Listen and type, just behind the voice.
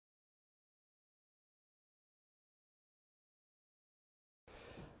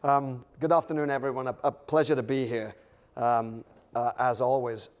Good afternoon, everyone. A pleasure to be here, as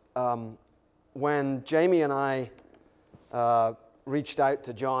always. When Jamie and I reached out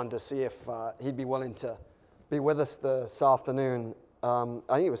to John to see if he'd be willing to be with us this afternoon, I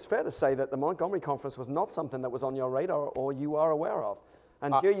think it was fair to say that the Montgomery conference was not something that was on your radar or you are aware of.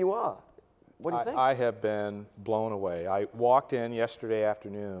 And here you are. What do you think? I have been blown away. I walked in yesterday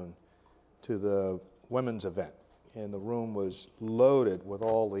afternoon to the women's event, and the room was loaded with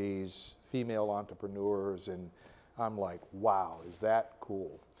all these female entrepreneurs, and I'm like, wow, is that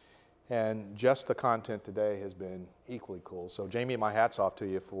cool? And just the content today has been equally cool. So Jamie, my hat's off to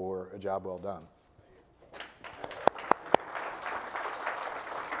you for a job well done.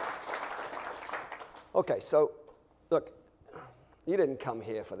 Okay, so look, you didn't come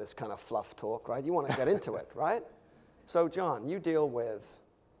here for this kind of fluff talk, right? You want to get into it, right? So John, you deal with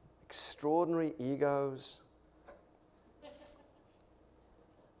extraordinary egos.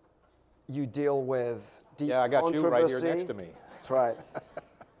 You deal with deep controversy. Yeah, I got you right here next to me. That's right.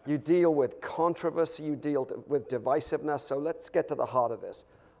 You deal with controversy, you deal with divisiveness, so let's get to the heart of this.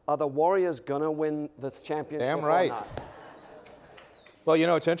 Are the Warriors going to win this championship Damn right. or not? Well, you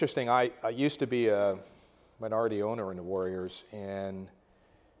know, it's interesting. I used to be a minority owner in the Warriors, and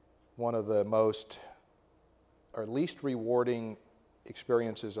one of the most, or least rewarding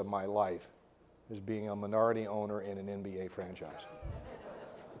experiences of my life is being a minority owner in an NBA franchise.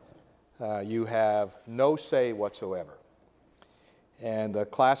 You have no say whatsoever. And the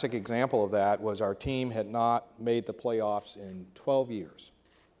classic example of that was our team had not made the playoffs in 12 years.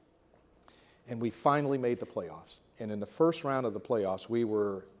 And we finally made the playoffs. And in the first round of the playoffs, we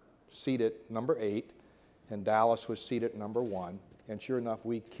were seated number 8, and Dallas was seated number 1. And sure enough,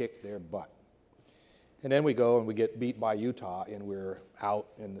 we kicked their butt. And then we go and we get beat by Utah, and we're out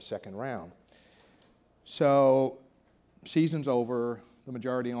in the second round. So season's over. The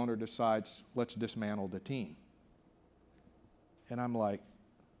majority owner decides, let's dismantle the team. And I'm like,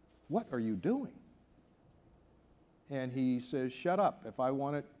 what are you doing? And he says, shut up. If I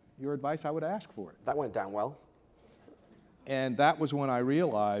wanted your advice, I would ask for it. That went down well. And that was when I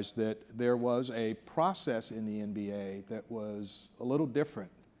realized that there was a process in the NBA that was a little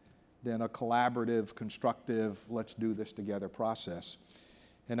different than a collaborative, constructive, let's do this together process.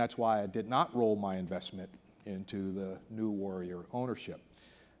 And that's why I did not roll my investment into the new Warrior ownership.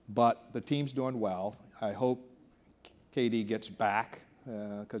 But the team's doing well. I hope KD gets back,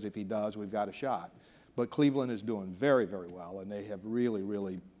 because if he does, we've got a shot. But Cleveland is doing very, very well, and they have really,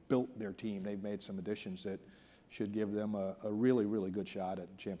 really built their team. They've made some additions that should give them a really, really good shot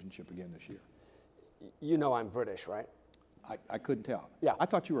at the championship again this year. You know I'm British, right? I couldn't tell. Yeah. I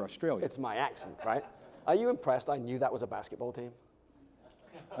thought you were Australian. It's my accent, right? Are you impressed I knew that was a basketball team?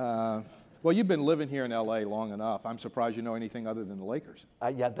 Well, you've been living here in LA long enough. I'm surprised you know anything other than the Lakers.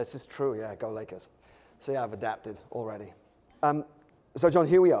 Yeah, this is true. Yeah, go Lakers. See, I've adapted already. So John,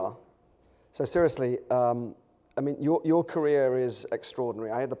 here we are. So seriously, I mean, your career is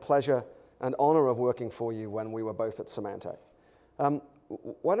extraordinary. I had the pleasure and honor of working for you when we were both at Symantec.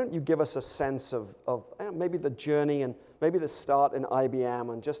 Why don't you give us a sense of maybe the journey and maybe the start in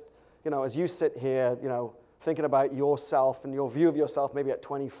IBM, and just, you know, as you sit here, you know, thinking about yourself and your view of yourself maybe at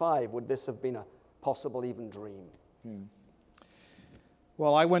 25, would this have been a possible even dream?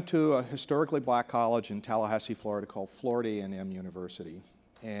 Well, I went to a historically black college in Tallahassee, Florida called Florida A&M University,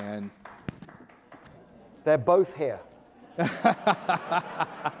 and they're both here.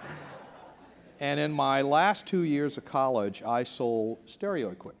 And in my last 2 years of college, I sold stereo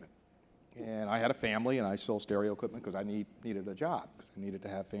equipment. And I had a family, and I sold stereo equipment because I needed a job, because I needed to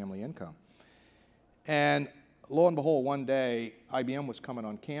have family income. And lo and behold, one day, IBM was coming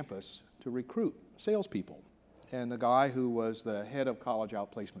on campus to recruit salespeople. And the guy who was the head of college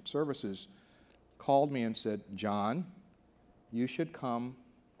outplacement services called me and said, John, you should come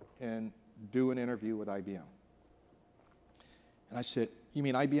and do an interview with IBM. And I said, you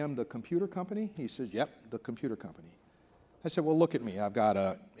mean IBM, the computer company? He says, yep, the computer company. I said, well, look at me. I've got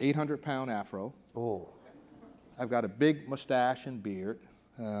a 800-pound afro. Oh. I've got a big mustache and beard.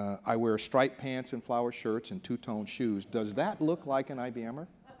 I wear striped pants and flower shirts and two-tone shoes. Does that look like an IBMer?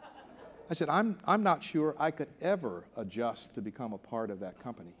 I said, I'm not sure I could ever adjust to become a part of that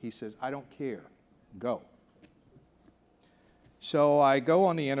company. He says, I don't care. Go. So I go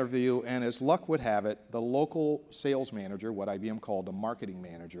on the interview, and as luck would have it, the local sales manager, what IBM called a marketing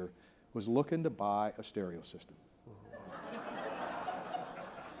manager, was looking to buy a stereo system.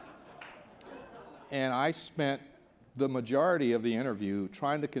 And I spent the majority of the interview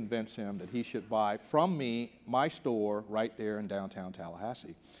trying to convince him that he should buy from me, my store, right there in downtown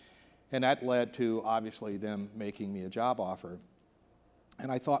Tallahassee. And that led to, obviously, them making me a job offer.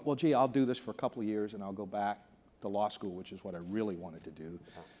 And I thought, well, gee, I'll do this for a couple of years and I'll go back to law school, which is what I really wanted to do.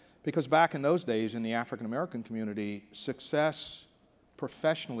 Because back in those days in the African American community, success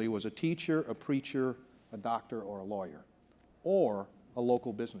professionally was a teacher, a preacher, a doctor, or a lawyer, or a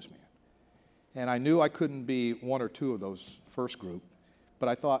local businessman. And I knew I couldn't be one or two of those first group, but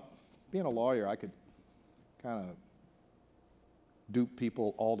I thought, being a lawyer, I could kind of dupe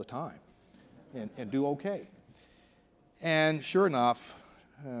people all the time and do okay. And sure enough,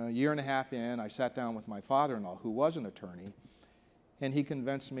 a year and a half in, I sat down with my father-in-law, who was an attorney, and he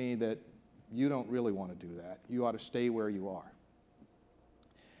convinced me that you don't really want to do that. You ought to stay where you are.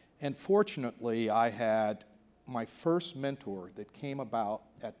 And fortunately, I had my first mentor that came about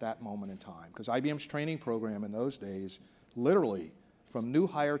at that moment in time, because IBM's training program in those days, literally, from new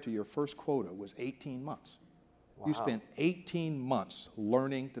hire to your first quota was 18 months. Wow. You spent 18 months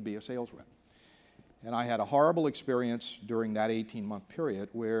learning to be a sales rep. And I had a horrible experience during that 18-month period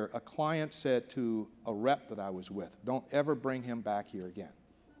where a client said to a rep that I was with, don't ever bring him back here again.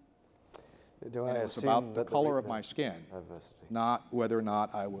 And it was about the color of my skin, not whether or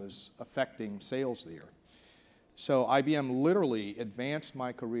not I was affecting sales there. So IBM literally advanced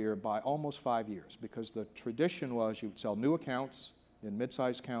my career by almost 5 years, because the tradition was you would sell new accounts, then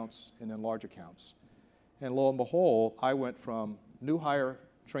mid-sized accounts, and then large accounts. And lo and behold, I went from new hire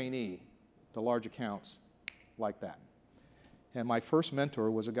trainee to large accounts like that. And my first mentor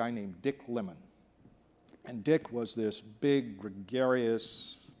was a guy named Dick Lemon. And Dick was this big,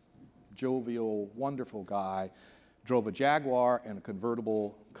 gregarious, jovial, wonderful guy, drove a Jaguar and a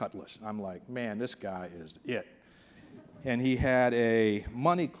convertible Cutlass. I'm like, man, this guy is it. And he had a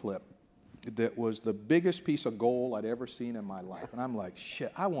money clip that was the biggest piece of gold I'd ever seen in my life. And I'm like,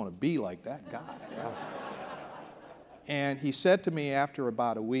 shit, I want to be like that guy. And he said to me after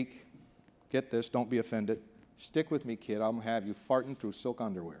about a week, get this, don't be offended, stick with me, kid, I'm going to have you farting through silk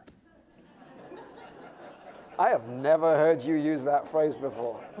underwear. I have never heard you use that phrase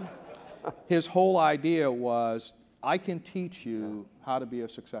before. His whole idea was, I can teach you how to be a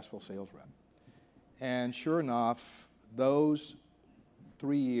successful sales rep. And sure enough, those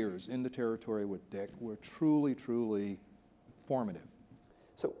 3 years in the territory with Dick were truly, truly formative.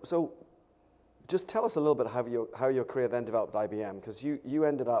 So just tell us a little bit how your career then developed at IBM, because you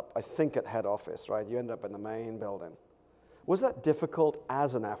ended up, I think, at head office, right? You ended up in the main building. Was that difficult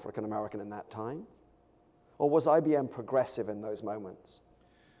as an African American in that time? Or was IBM progressive in those moments?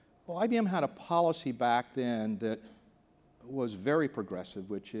 Well, IBM had a policy back then that was very progressive,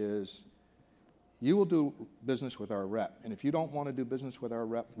 which is, you will do business with our rep, and if you don't want to do business with our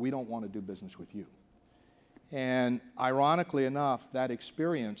rep, we don't want to do business with you. And ironically enough, that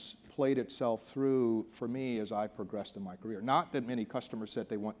experience played itself through for me as I progressed in my career. Not that many customers said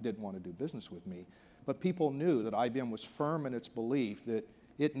they didn't want to do business with me, but people knew that IBM was firm in its belief that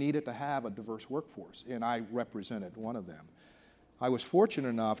it needed to have a diverse workforce, and I represented one of them. I was fortunate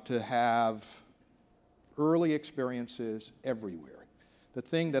enough to have early experiences everywhere. The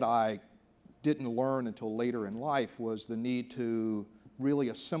thing that I didn't learn until later in life was the need to really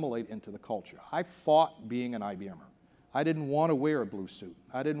assimilate into the culture. I fought being an IBMer. I didn't want to wear a blue suit.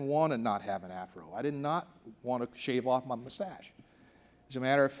 I didn't want to not have an afro. I did not want to shave off my mustache. As a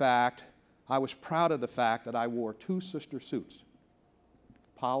matter of fact, I was proud of the fact that I wore 2 sister suits,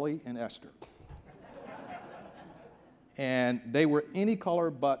 Polly and Esther. And they were any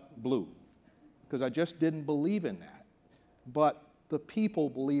color but blue, because I just didn't believe in that. But the people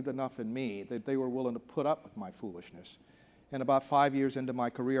believed enough in me that they were willing to put up with my foolishness. And about 5 years into my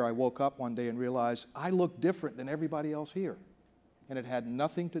career, I woke up one day and realized I looked different than everybody else here. And it had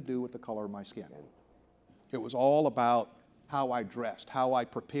nothing to do with the color of my skin. It was all about how I dressed, how I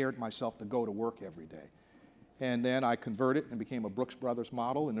prepared myself to go to work every day. And then I converted and became a Brooks Brothers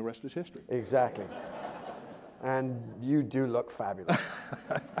model, and the rest is history. Exactly. And you do look fabulous.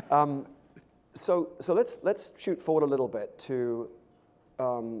 So let's shoot forward a little bit to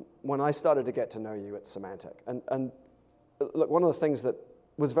when I started to get to know you at Symantec. And look, one of the things that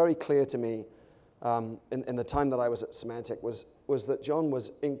was very clear to me in the time that I was at Symantec was that John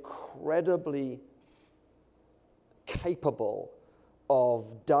was incredibly capable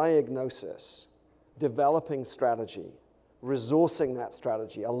of diagnosis, developing strategy, resourcing that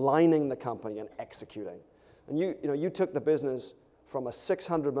strategy, aligning the company, and executing. And you took the business from a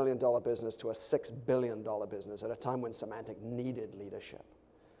 $600 million business to a $6 billion business at a time when Symantec needed leadership.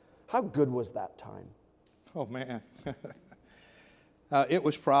 How good was that time? Oh, man. It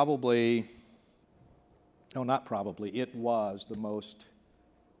was probably, no, not probably, it was the most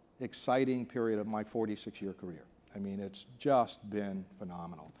exciting period of my 46-year career. I mean, it's just been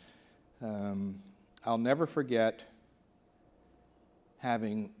phenomenal. I'll never forget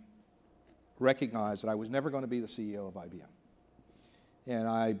having recognized that I was never going to be the CEO of IBM. And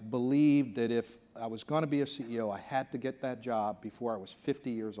I believed that if I was going to be a CEO, I had to get that job before I was 50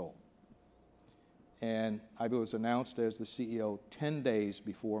 years old. And I was announced as the CEO 10 days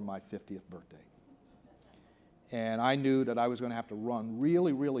before my 50th birthday. And I knew that I was going to have to run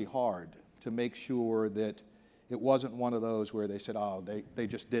really, really hard to make sure that it wasn't one of those where they said, oh, they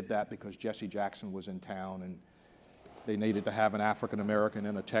just did that because Jesse Jackson was in town and they needed to have an African American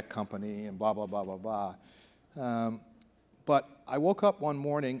in a tech company and blah, blah, blah, blah, blah. But I woke up one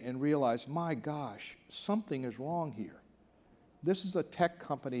morning and realized, my gosh, something is wrong here. This is a tech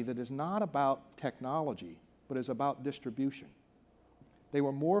company that is not about technology, but is about distribution. They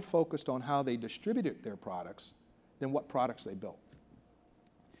were more focused on how they distributed their products than what products they built.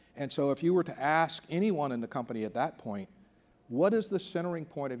 And so if you were to ask anyone in the company at that point, what is the centering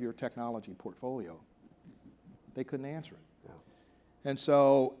point of your technology portfolio? They couldn't answer it. Yeah. And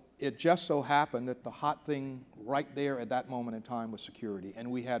so it just so happened that the hot thing right there at that moment in time was security. And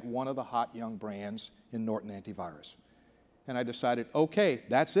we had one of the hot young brands in Norton Antivirus. And I decided, okay,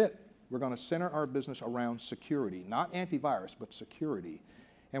 that's it. We're going to center our business around security, not antivirus, but security.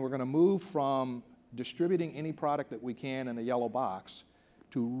 And we're going to move from distributing any product that we can in a yellow box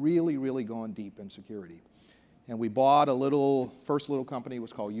to really, really going deep in security. And we bought first little company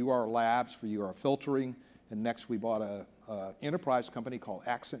was called UR Labs for UR filtering. And next we bought a enterprise company called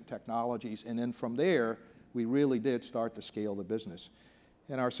Accent Technologies. And then from there, we really did start to scale the business.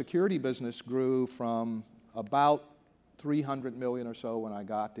 And our security business grew from about 300 million or so when I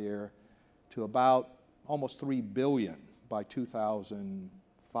got there to about almost 3 billion by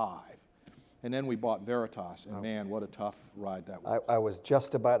 2005. And then we bought Veritas, and man, what a tough ride that was. I was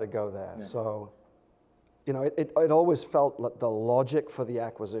just about to go there. Yeah. So, you know, it always felt like the logic for the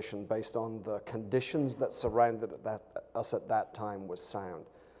acquisition based on the conditions that surrounded us at that time was sound.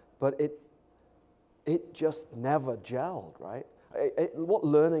 But it just never gelled, right? What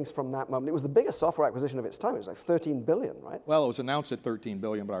learnings from that moment? It was the biggest software acquisition of its time. It was like 13 billion, right? Well, it was announced at 13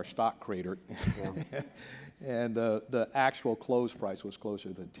 billion, but our stock cratered. Yeah. And the actual close price was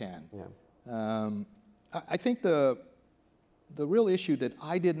closer to 10. Yeah. I think the real issue that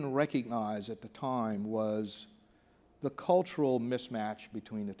I didn't recognize at the time was the cultural mismatch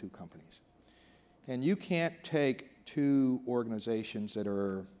between the two companies. And you can't take two organizations that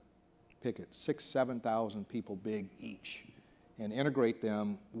are, pick it, 6,000, 7,000 people big each, and integrate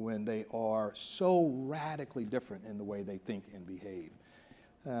them when they are so radically different in the way they think and behave.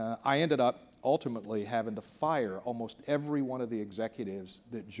 I ended up ultimately having to fire almost every one of the executives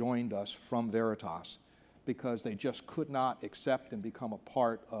that joined us from Veritas because they just could not accept and become a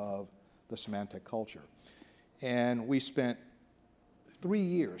part of the Symantec culture. And we spent 3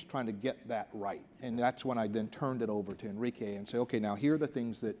 years trying to get that right. And that's when I then turned it over to Enrique and said, okay, now here are the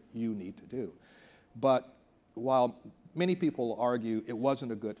things that you need to do. But while many people argue it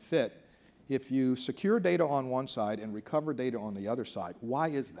wasn't a good fit, if you secure data on one side and recover data on the other side, why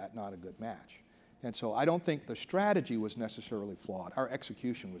is that not a good match? And so I don't think the strategy was necessarily flawed. Our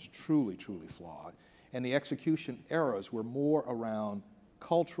execution was truly, truly flawed. And the execution errors were more around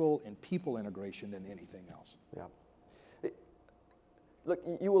cultural and people integration than anything else. Yeah. Look,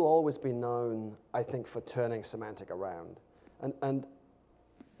 you will always be known, I think, for turning Symantec around. And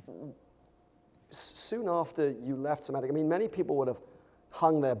soon after you left Symantec, I mean, many people would have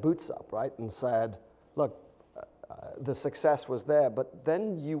hung their boots up, right, and said, look, the success was there, but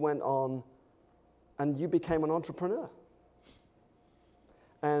then you went on and you became an entrepreneur.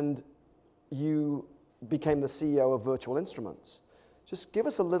 And you became the CEO of Virtual Instruments. Just give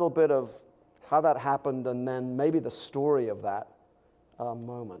us a little bit of how that happened and then maybe the story of that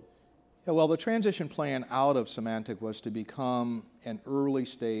moment. Yeah, well, the transition plan out of Symantec was to become an early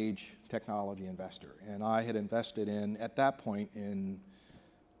stage technology investor. And I had invested in, at that point in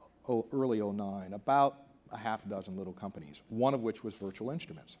early 2009, about a half dozen little companies, one of which was Virtual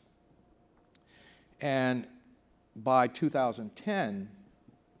Instruments. And by 2010,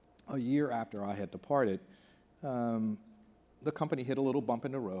 a year after I had departed, the company hit a little bump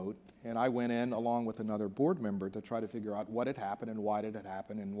in the road, and I went in along with another board member to try to figure out what had happened and why did it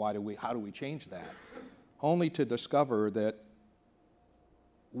happen and how do we change that, only to discover that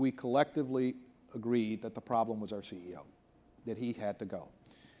we collectively agreed that the problem was our CEO, that he had to go.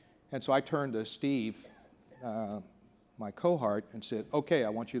 And so I turned to Steve, my cohort, and said, okay, I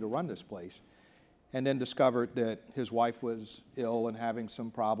want you to run this place. And then discovered that his wife was ill and having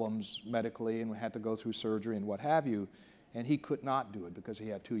some problems medically and had to go through surgery and what have you, and he could not do it because he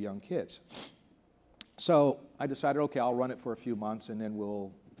had 2 young kids. So I decided, okay, I'll run it for a few months and then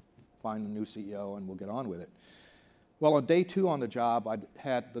we'll find a new CEO and we'll get on with it. Well, on day 2 on the job, I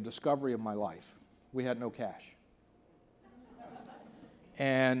had the discovery of my life. We had no cash.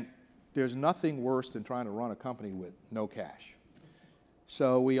 And there's nothing worse than trying to run a company with no cash.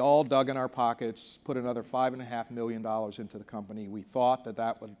 So we all dug in our pockets, put another $5.5 million into the company. We thought that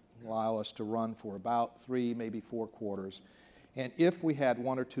that would allow us to run for about 3, maybe 4 quarters. And if we had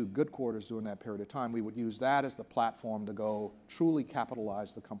 1 or 2 good quarters during that period of time, we would use that as the platform to go truly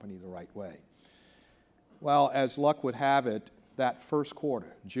capitalize the company the right way. Well, as luck would have it, that first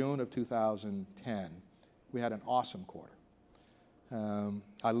quarter, June of 2010, we had an awesome quarter.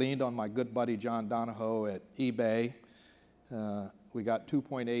 I leaned on my good buddy John Donahoe at eBay. We got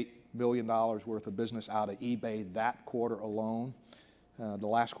 $2.8 million worth of business out of eBay that quarter alone. The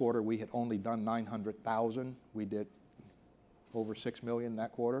last quarter we had only done 900,000. We did over 6 million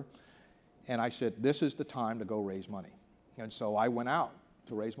that quarter. And I said, this is the time to go raise money. And so I went out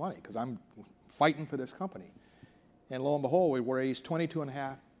to raise money because I'm fighting for this company. And lo and behold, we raised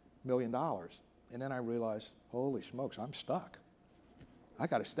 $22.5 million. And then I realized, holy smokes, I'm stuck. I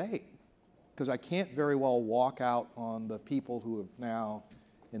got to stay because I can't very well walk out on the people who have now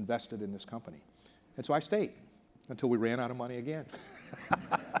invested in this company. And so I stayed until we ran out of money again.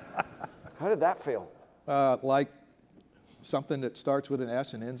 How did that feel? Like something that starts with an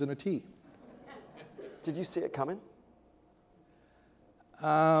S and ends in a T. Did you see it coming?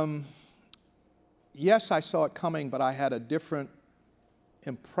 Yes, I saw it coming, but I had a different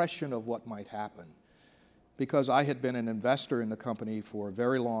impression of what might happen. Because I had been an investor in the company for a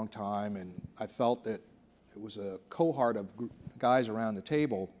very long time, and I felt that it was a cohort of guys around the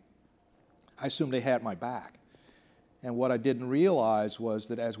table, I assumed they had my back. And what I didn't realize was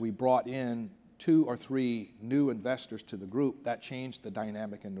that as we brought in 2 or 3 new investors to the group, that changed the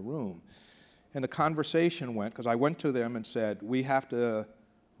dynamic in the room. And the conversation went, because I went to them and said, we have to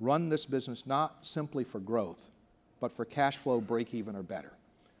run this business not simply for growth, but for cash flow break even or better.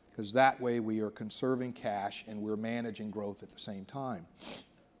 Because that way we are conserving cash and we're managing growth at the same time.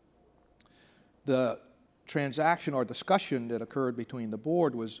 The transaction or discussion that occurred between the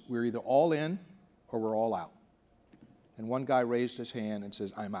board was we're either all in or we're all out. And one guy raised his hand and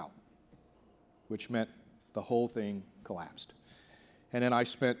says, I'm out, which meant the whole thing collapsed. And then I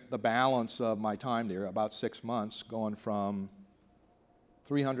spent the balance of my time there, about 6 months, going from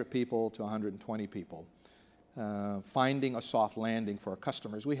 300 people to 120 people. Finding a soft landing for our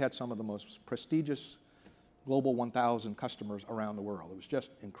customers. We had some of the most prestigious Global 1000 customers around the world. It was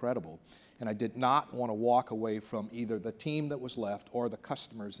just incredible. And I did not want to walk away from either the team that was left or the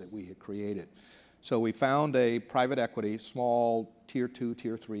customers that we had created. So we found a private equity, small tier 2,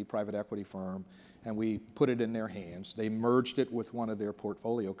 tier 3 private equity firm, and we put it in their hands. They merged it with one of their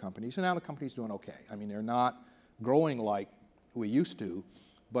portfolio companies, and now the company's doing okay. I mean, they're not growing like we used to,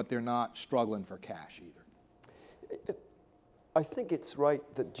 but they're not struggling for cash either. I think it's right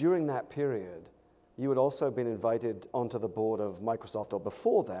that during that period, you had also been invited onto the board of Microsoft, or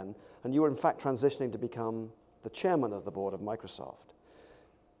before then, and you were in fact transitioning to become the chairman of the board of Microsoft.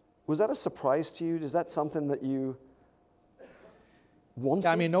 Was that a surprise to you? Is that something that you wanted?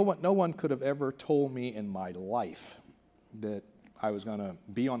 Yeah, I mean, no one could have ever told me in my life that I was going to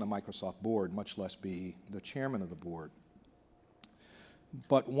be on the Microsoft board, much less be the chairman of the board.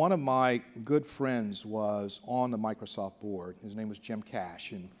 But one of my good friends was on the Microsoft board. His name was Jim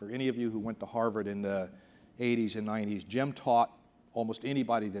Cash. And for any of you who went to Harvard in the 80s and 90s, Jim taught almost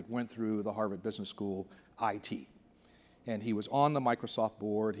anybody that went through the Harvard Business School IT. And he was on the Microsoft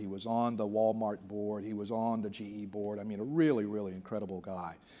board. He was on the Walmart board. He was on the GE board. I mean, a really, really incredible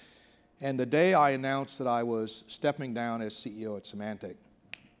guy. And the day I announced that I was stepping down as CEO at Symantec,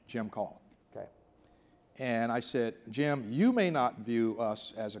 Jim called. And I said, Jim, you may not view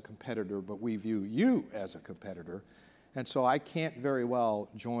us as a competitor, but we view you as a competitor. And so I can't very well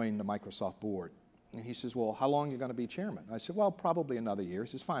join the Microsoft board. And he says, well, how long are you going to be chairman? I said, well, probably another year. He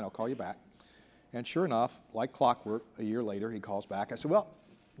says, fine, I'll call you back. And sure enough, like clockwork, a year later, he calls back. I said, well,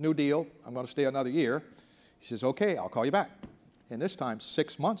 new deal. I'm going to stay another year. He says, okay, I'll call you back. And this time,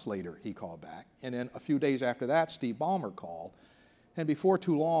 6 months later, he called back. And then a few days after that, Steve Ballmer called. And before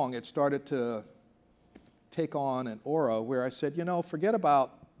too long, it started to take on an aura where I said, you know, forget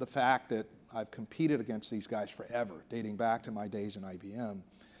about the fact that I've competed against these guys forever, dating back to my days in IBM.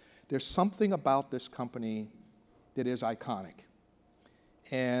 There's something about this company that is iconic.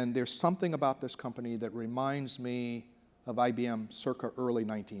 And there's something about this company that reminds me of IBM circa early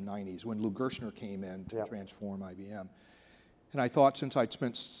 1990s when Lou Gerstner came in to transform IBM. And I thought since I'd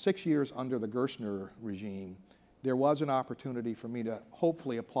spent 6 years under the Gerstner regime, there was an opportunity for me to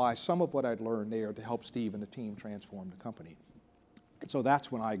hopefully apply some of what I'd learned there to help Steve and the team transform the company. And so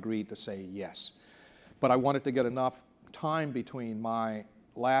that's when I agreed to say yes. But I wanted to get enough time between my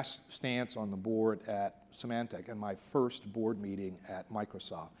last stance on the board at Symantec and my first board meeting at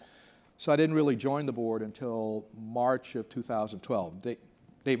Microsoft. So I didn't really join the board until March of 2012.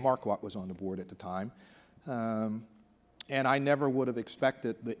 Dave Marquardt was on the board at the time. And I never would have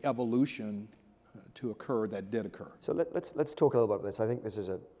expected the evolution to occur that did occur. So let's talk a little about this. I think this is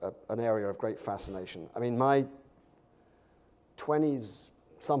an area of great fascination. I mean, my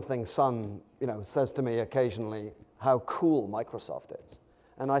 20s-something son, says to me occasionally how cool Microsoft is.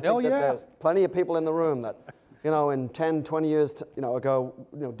 And I think that there's plenty of people in the room that, in 10, 20 years ago,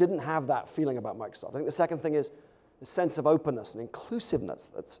 didn't have that feeling about Microsoft. I think the second thing is the sense of openness and inclusiveness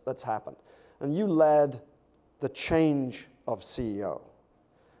that's happened. And you led the change of CEO.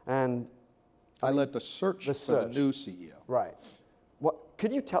 And I led the search for the new CEO. Right.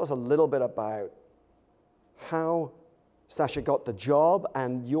 Could you tell us a little bit about how Satya got the job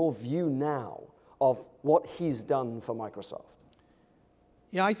and your view now of what he's done for Microsoft?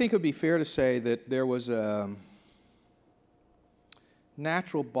 Yeah, I think it would be fair to say that there was a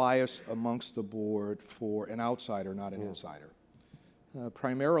natural bias amongst the board for an outsider, not an insider.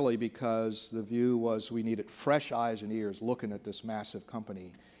 Primarily because the view was we needed fresh eyes and ears looking at this massive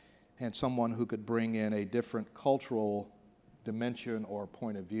company and someone who could bring in a different cultural dimension or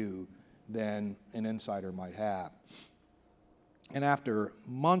point of view than an insider might have. And after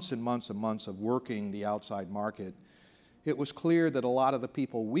months and months and months of working the outside market, it was clear that a lot of the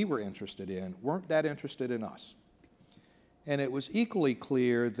people we were interested in weren't that interested in us. And it was equally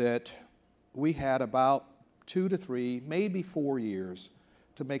clear that we had about 2 to 3, maybe 4 years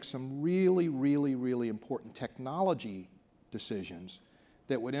to make some really, really, really important technology decisions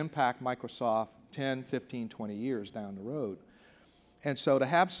that would impact Microsoft 10, 15, 20 years down the road. And so to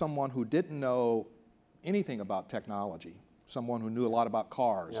have someone who didn't know anything about technology, someone who knew a lot about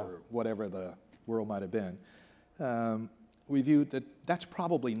cars or whatever the world might have been, we viewed that that's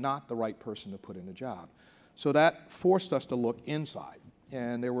probably not the right person to put in the job. So that forced us to look inside.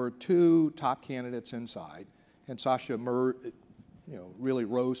 And there were 2 top candidates inside, and Satya really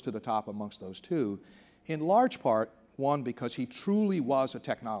rose to the top amongst those 2, in large part, one, because he truly was a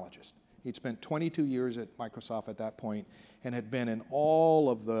technologist. He'd spent 22 years at Microsoft at that point and had been in all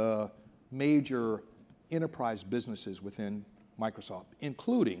of the major enterprise businesses within Microsoft,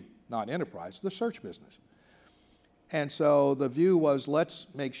 including, not enterprise, the search business. And so the view was, let's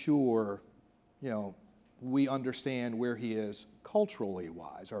make sure, we understand where he is culturally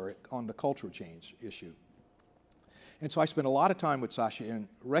wise, or on the culture change issue. And so I spent a lot of time with Satya and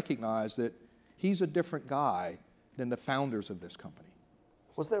recognized that he's a different guy than the founders of this company.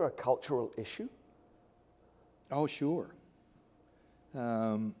 Was there a cultural issue? Oh, sure.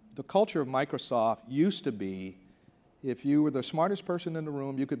 The culture of Microsoft used to be, if you were the smartest person in the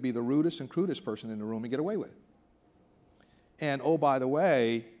room, you could be the rudest and crudest person in the room and get away with it. And oh, by the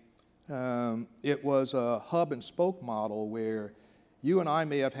way, it was a hub and spoke model where you and I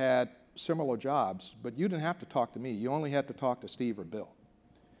may have had similar jobs, but you didn't have to talk to me. You only had to talk to Steve or Bill.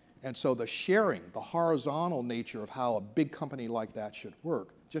 And so the sharing, the horizontal nature of how a big company like that should work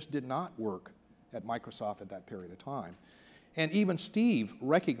just did not work at Microsoft at that period of time. And even Steve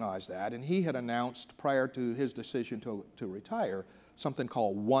recognized that, and he had announced prior to his decision to retire something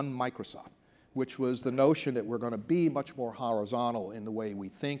called One Microsoft, which was the notion that we're going to be much more horizontal in the way we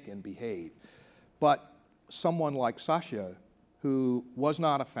think and behave. But someone like Satya, who was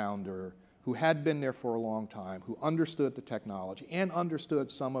not a founder, who had been there for a long time, who understood the technology and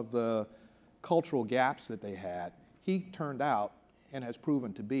understood some of the cultural gaps that they had, he turned out and has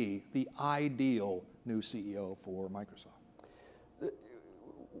proven to be the ideal new CEO for Microsoft.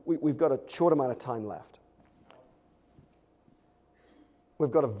 We've got a short amount of time left.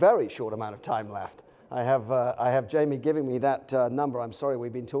 We've got a very short amount of time left. I have Jamie giving me that number. I'm sorry,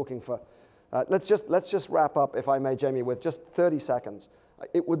 we've been talking for... let's just wrap up, if I may, Jamie, with just 30 seconds.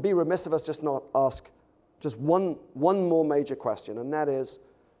 It would be remiss of us just not ask just one more major question, and that is,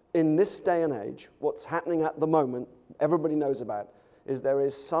 in this day and age, what's happening at the moment, everybody knows about, is there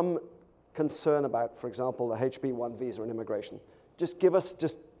is some concern about, for example, the HB1 visa and immigration. Just give us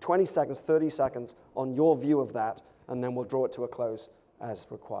just 20 seconds, 30 seconds on your view of that, and then we'll draw it to a close as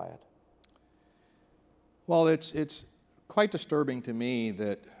required. Well, it's quite disturbing to me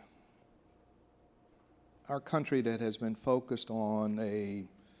that our country that has been focused on a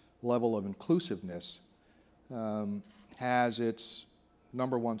level of inclusiveness has its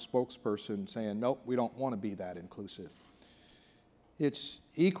 #1 spokesperson saying, nope, we don't want to be that inclusive. It's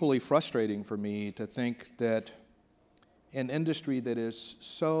equally frustrating for me to think that an industry that is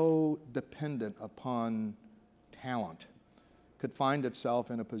so dependent upon talent could find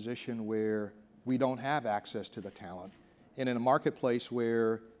itself in a position where we don't have access to the talent and in a marketplace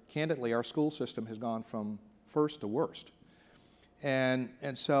where, candidly, our school system has gone from first to worst. And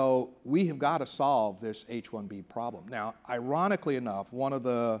so we have got to solve this H-1B problem. Now, ironically enough, one of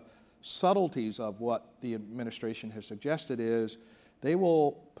the subtleties of what the administration has suggested is they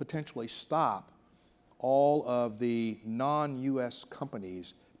will potentially stop all of the non-US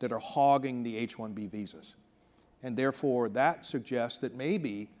companies that are hogging the H-1B visas. And therefore, that suggests that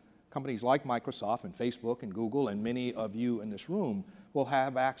maybe companies like Microsoft and Facebook and Google and many of you in this room will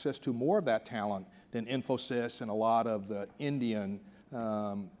have access to more of that talent than Infosys and a lot of the Indian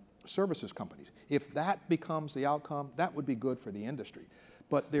services companies. If that becomes the outcome, that would be good for the industry.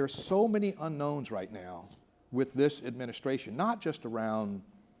 But there's so many unknowns right now with this administration, not just around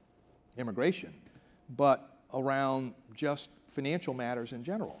immigration, but around just financial matters in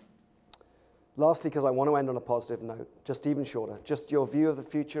general. Lastly, because I want to end on a positive note, just even shorter, just your view of the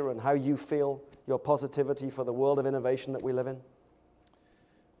future and how you feel, your positivity for the world of innovation that we live in.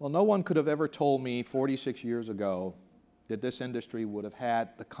 Well, no one could have ever told me 46 years ago that this industry would have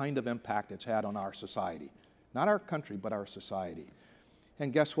had the kind of impact it's had on our society. Not our country, but our society.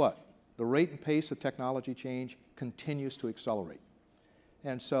 And guess what? The rate and pace of technology change continues to accelerate.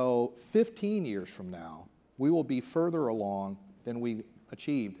 And so 15 years from now, we will be further along than we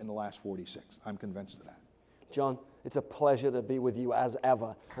achieved in the last 46. I'm convinced of that. John, it's a pleasure to be with you as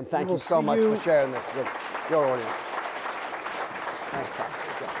ever. And thank you so much for sharing this with your audience. Next time.